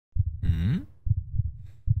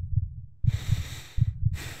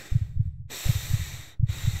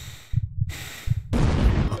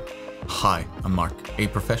Hi, I'm Marc, a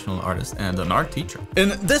professional artist and an art teacher. In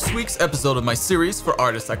this week's episode of my series for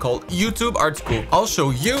artists I call YouTube Art School, I'll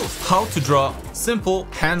show you how to draw simple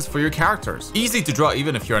hands for your characters. Easy to draw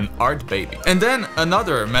even if you're an art baby. And then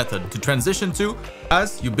another method to transition to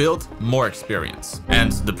as you build more experience.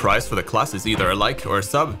 And the price for the class is either a like or a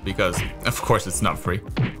sub, because of course it's not free.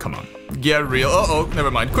 Come on, get real. Uh-oh,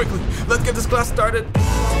 never mind. Quickly, let's get this class started.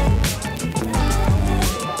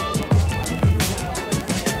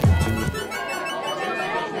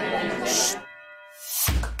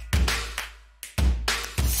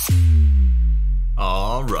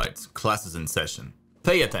 Alright, class is in session.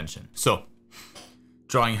 Pay attention. So,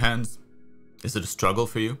 drawing hands, is it a struggle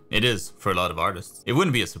for you? It is for a lot of artists. It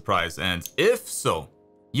wouldn't be a surprise, and if so,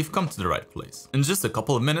 you've come to the right place. In just a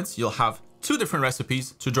couple of minutes, you'll have two different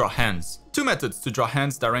recipes to draw hands. Two methods to draw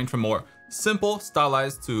hands that range from more simple,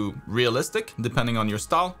 stylized to realistic, depending on your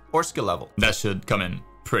style or skill level. That should come in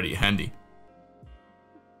pretty handy.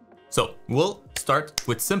 So, we'll start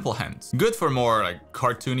with simple hands. Good for more like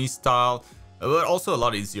cartoony style, but also a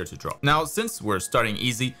lot easier to draw. Now, since we're starting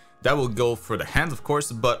easy, that will go for the hands, of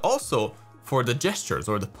course, but also for the gestures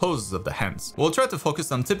or the poses of the hands. We'll try to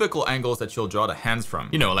focus on typical angles that you'll draw the hands from.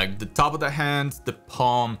 You know, like the top of the hand, the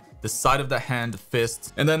palm, the side of the hand, the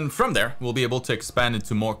fist. And then from there, we'll be able to expand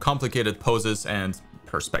into more complicated poses and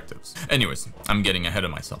perspectives. Anyways, I'm getting ahead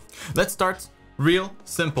of myself. Let's start real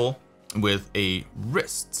simple with a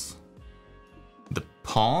wrist, the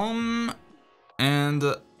palm, and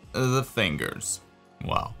the fingers.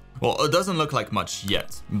 Wow. Well, it doesn't look like much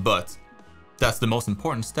yet, but that's the most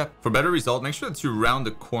important step. For better result, make sure that you round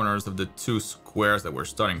the corners of the two squares that we're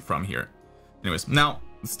starting from here. Anyways, now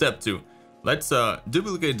step 2. Let's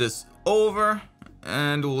duplicate this over,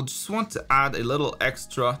 and we'll just want to add a little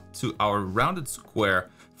extra to our rounded square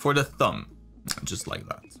for the thumb, just like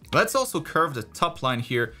that. Let's also curve the top line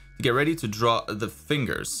here to get ready to draw the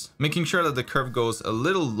fingers, making sure that the curve goes a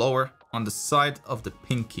little lower on the side of the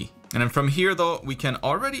pinky. And then from here though, we can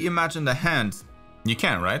already imagine the hand. You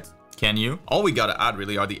can, right? Can you? All we gotta add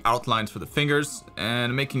really are the outlines for the fingers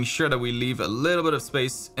and making sure that we leave a little bit of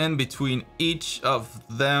space in between each of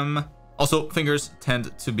them. Also, fingers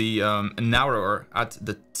tend to be narrower at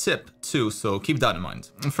the tip too, so keep that in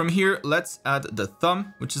mind. And from here, let's add the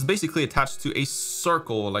thumb, which is basically attached to a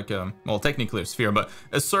circle, like a, well, technically a sphere, but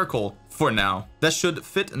a circle for now. That should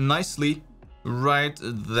fit nicely right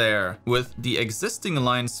there, with the existing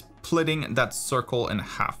line splitting that circle in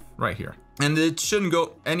half right here. And it shouldn't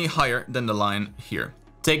go any higher than the line here.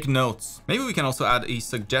 Take notes. Maybe we can also add a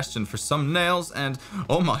suggestion for some nails, and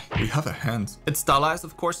oh my, we have a hand. It's stylized,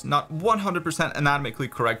 of course, not 100% anatomically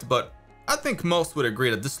correct, but I think most would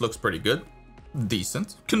agree that this looks pretty good.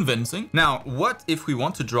 Decent, convincing. Now, what if we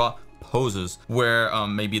want to draw poses where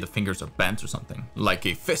maybe the fingers are bent or something, like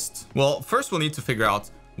a fist? Well, first we'll need to figure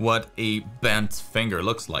out what a bent finger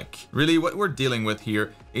looks like. Really, what we're dealing with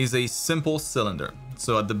here is a simple cylinder.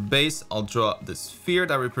 So at the base, I'll draw the sphere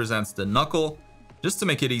that represents the knuckle, just to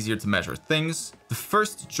make it easier to measure things. The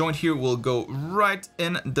first joint here will go right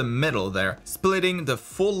in the middle there, splitting the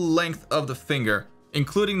full length of the finger,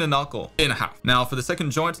 including the knuckle, in half. Now for the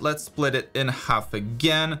second joint, let's split it in half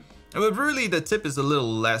again. But really, the tip is a little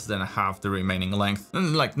less than half the remaining length,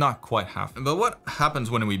 like not quite half. But what happens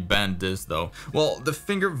when we bend this though? Well, the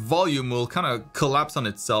finger volume will kind of collapse on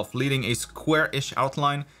itself, leaving a square-ish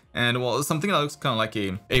outline, and well, something that looks kind of like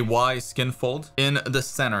a Y skin fold in the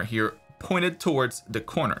center here, pointed towards the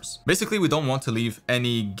corners. Basically, we don't want to leave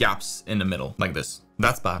any gaps in the middle like this.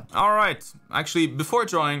 That's bad. All right, actually, before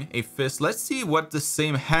drawing a fist, let's see what the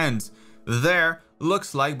same hand there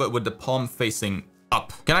looks like, but with the palm facing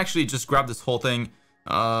up. Can actually just grab this whole thing,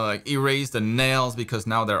 erase the nails because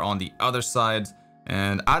now they're on the other side,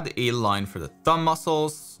 and add a line for the thumb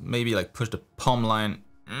muscles. Maybe like push the palm line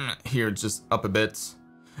here just up a bit,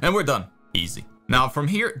 and we're done. Easy. Now from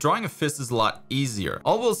here, drawing a fist is a lot easier.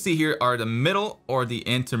 All we'll see here are the middle or the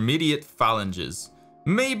intermediate phalanges.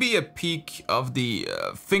 Maybe a peak of the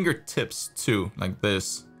fingertips too, like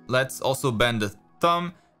this. Let's also bend the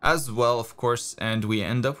thumb as well, of course, and we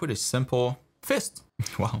end up with a simple fist.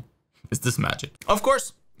 Wow, is this magic? Of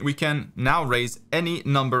course, we can now raise any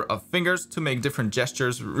number of fingers to make different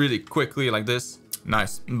gestures really quickly like this.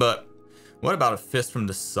 Nice, but what about a fist from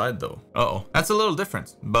the side though? Uh-oh, that's a little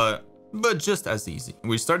different, but just as easy.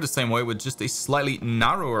 We start the same way with just a slightly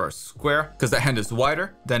narrower square because the hand is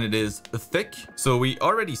wider than it is thick. So we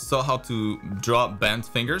already saw how to draw bent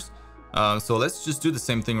fingers. So let's just do the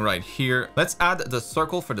same thing right here. Let's add the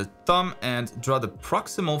circle for the thumb and draw the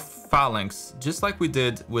proximal phalanx, just like we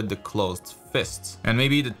did with the closed fist. And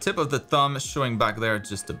maybe the tip of the thumb showing back there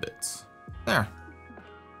just a bit. There.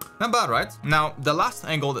 Not bad, right? Now, the last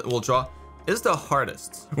angle that we'll draw is the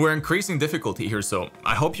hardest. We're increasing difficulty here, so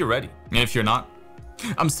I hope you're ready. And if you're not,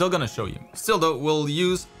 I'm still gonna show you. Still though, we'll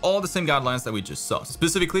use all the same guidelines that we just saw.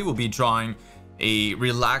 Specifically, we'll be drawing a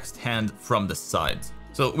relaxed hand from the side.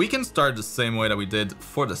 So we can start the same way that we did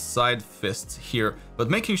for the side fist here,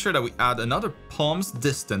 but making sure that we add another palm's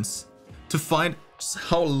distance to find just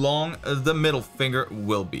how long the middle finger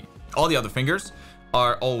will be. All the other fingers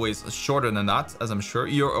are always shorter than that, as I'm sure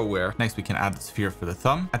you're aware. Next, we can add the sphere for the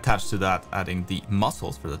thumb. Attached to that, adding the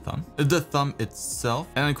muscles for the thumb itself,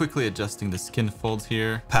 and then quickly adjusting the skin folds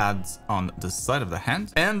here, pads on the side of the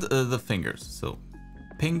hand, and the fingers. So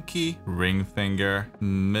pinky, ring finger,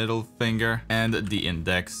 middle finger, and the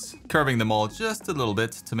index, curving them all just a little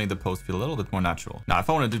bit to make the pose feel a little bit more natural. Now, if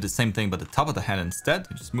I want to do the same thing but the top of the hand instead,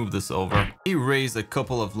 you just move this over, erase a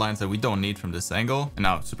couple of lines that we don't need from this angle, and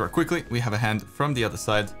now super quickly we have a hand from the other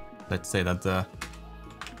side. Let's say that the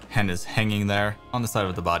hand is hanging there on the side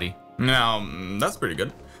of the body. Now, that's pretty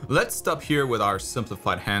good. Let's stop here with our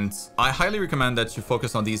simplified hands. I highly recommend that you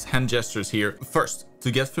focus on these hand gestures here first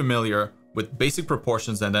to get familiar with basic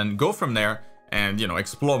proportions, and then go from there and, you know,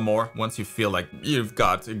 explore more once you feel like you've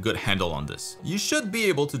got a good handle on this. You should be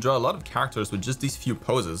able to draw a lot of characters with just these few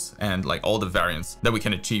poses and like all the variants that we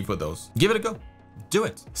can achieve with those. Give it a go. Do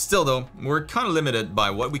it. Still though, we're kind of limited by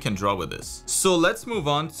what we can draw with this. So let's move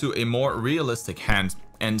on to a more realistic hand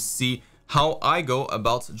and see how I go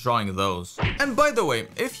about drawing those. And by the way,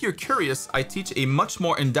 if you're curious, I teach a much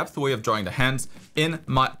more in-depth way of drawing the hands in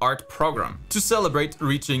my art program to celebrate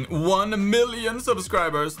reaching 1 million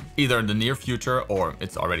subscribers, either in the near future or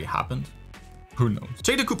it's already happened. Who knows?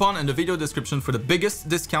 Check the coupon in the video description for the biggest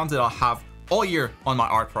discount that I'll have all year on my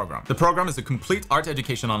art program. The program is a complete art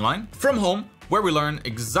education online from home, where we learn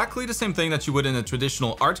exactly the same thing that you would in a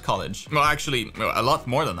traditional art college. Well, actually, a lot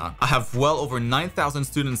more than that. I have well over 9,000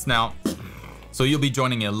 students now, so you'll be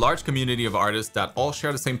joining a large community of artists that all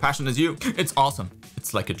share the same passion as you. It's awesome.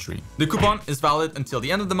 It's like a tree. The coupon is valid until the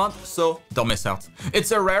end of the month, so don't miss out.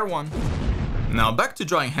 It's a rare one. Now back to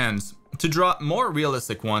drawing hands. To draw more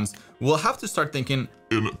realistic ones, we'll have to start thinking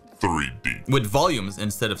in 3D with volumes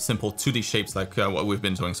instead of simple 2D shapes like what we've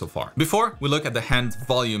been doing so far. Before we look at the hand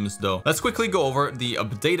volumes though, let's quickly go over the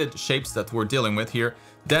updated shapes that we're dealing with here.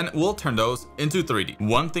 Then we'll turn those into 3D,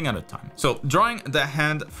 one thing at a time. So drawing the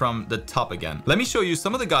hand from the top again. Let me show you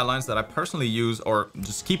some of the guidelines that I personally use or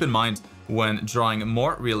just keep in mind when drawing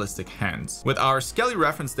more realistic hands. With our Skelly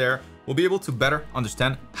reference there, we'll be able to better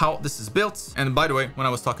understand how this is built. And by the way, when I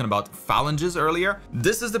was talking about phalanges earlier,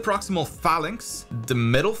 this is the proximal phalanx, the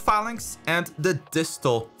middle phalanx, and the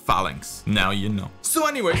distal phalanx. Now you know. So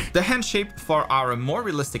anyway, the hand shape for our more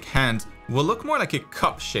realistic hand will look more like a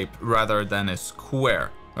cup shape rather than a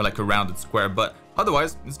square or like a rounded square, but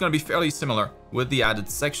otherwise it's going to be fairly similar with the added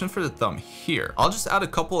section for the thumb here. I'll just add a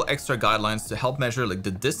couple extra guidelines to help measure like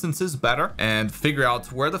the distances better and figure out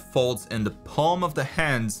where the folds in the palm of the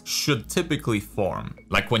hands should typically form,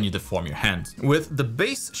 like when you deform your hand. With the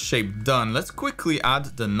base shape done, let's quickly add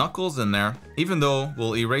the knuckles in there, even though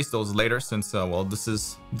we'll erase those later since, well, this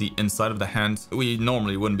is the inside of the hand. We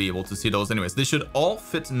normally wouldn't be able to see those anyways. They should all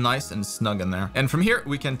fit nice and snug in there. And from here,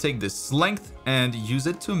 we can take this length and use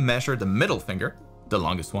it to measure the middle finger, the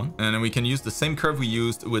longest one, and then we can use the same curve we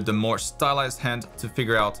used with the more stylized hand to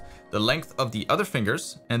figure out the length of the other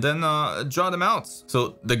fingers and then draw them out.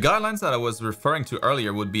 So the guidelines that I was referring to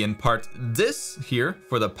earlier would be in part this here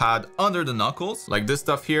for the pad under the knuckles, like this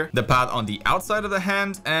stuff here, the pad on the outside of the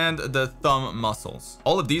hand, and the thumb muscles.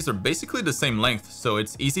 All of these are basically the same length, so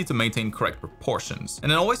it's easy to maintain correct proportions. And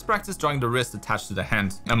then always practice drawing the wrist attached to the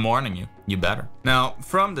hand. I'm warning you, you better. Now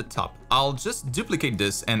from the top, I'll just duplicate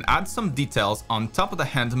this and add some details on top of the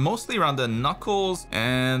hand, mostly around the knuckles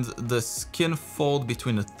and the skin fold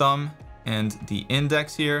between the thumb and the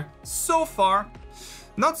index here. So far,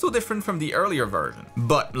 not so different from the earlier version,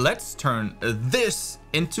 but let's turn this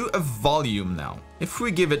into a volume now. If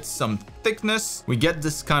we give it some thickness, we get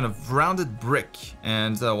this kind of rounded brick.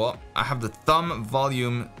 And well, I have the thumb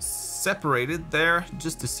volume separated there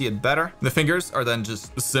just to see it better. The fingers are then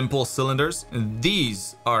just simple cylinders. And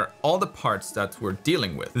these are all the parts that we're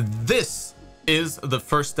dealing with. This is the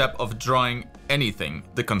first step of drawing anything,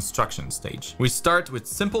 the construction stage. We start with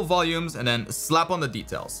simple volumes and then slap on the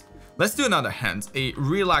details. Let's do another hand, a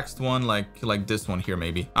relaxed one like this one here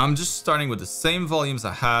maybe. I'm just starting with the same volumes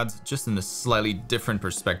I had, just in a slightly different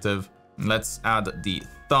perspective. Let's add the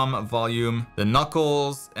thumb volume, the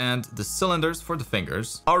knuckles, and the cylinders for the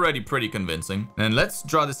fingers. Already pretty convincing. And let's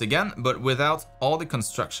draw this again, but without all the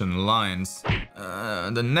construction lines.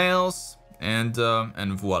 The nails, and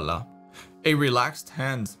voila. a relaxed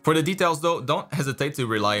hand. For the details though, don't hesitate to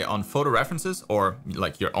rely on photo references or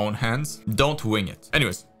like your own hands. Don't wing it.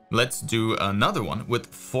 Anyways, let's do another one with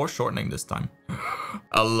foreshortening this time.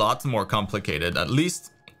 A lot more complicated, at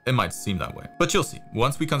least it might seem that way. But you'll see,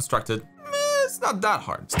 once we construct it, it's not that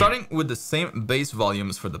hard. Starting with the same base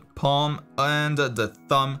volumes for the palm and the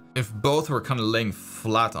thumb, if both were kind of laying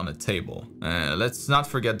flat on a table. Let's not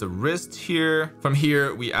forget the wrist here. From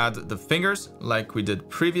here, we add the fingers like we did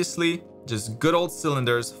previously. Just good old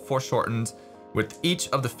cylinders, foreshortened, with each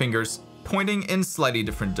of the fingers pointing in slightly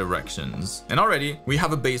different directions. And already we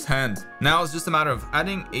have a base hand. Now it's just a matter of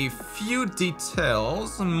adding a few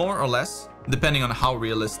details, more or less, depending on how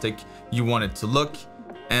realistic you want it to look.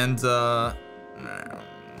 And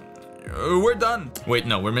we're done. Wait,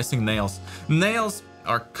 no, we're missing nails. Nails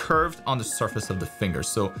are curved on the surface of the fingers,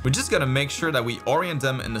 so we just gotta make sure that we orient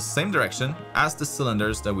them in the same direction as the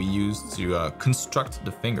cylinders that we use to construct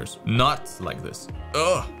the fingers. Not like this.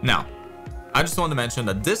 Ugh. Now, I just want to mention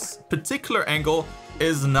that this particular angle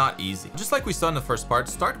is not easy. Just like we saw in the first part,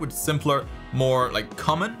 start with simpler, more like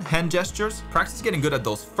common hand gestures. Practice getting good at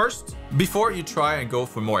those first before you try and go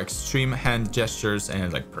for more extreme hand gestures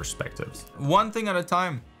and like perspectives. One thing at a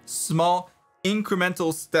time. Small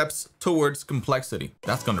incremental steps towards complexity.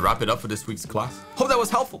 That's gonna wrap it up for this week's class. Hope that was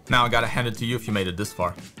helpful. Now I gotta hand it to you if you made it this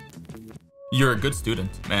far. You're a good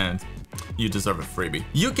student and you deserve a freebie.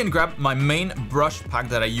 You can grab my main brush pack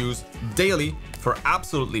that I use daily for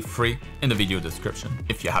absolutely free in the video description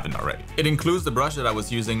if you haven't already. It includes the brush that I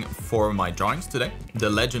was using for my drawings today, the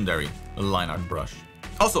legendary line art brush.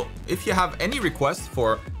 Also, if you have any requests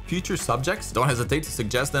for future subjects, don't hesitate to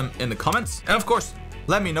suggest them in the comments. And of course,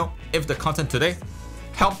 let me know if the content today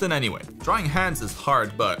helped in any way. Drawing hands is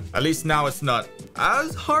hard, but at least now it's not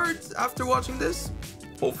as hard after watching this,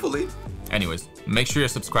 hopefully. Anyways, make sure you're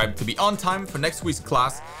subscribed to be on time for next week's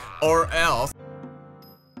class, or else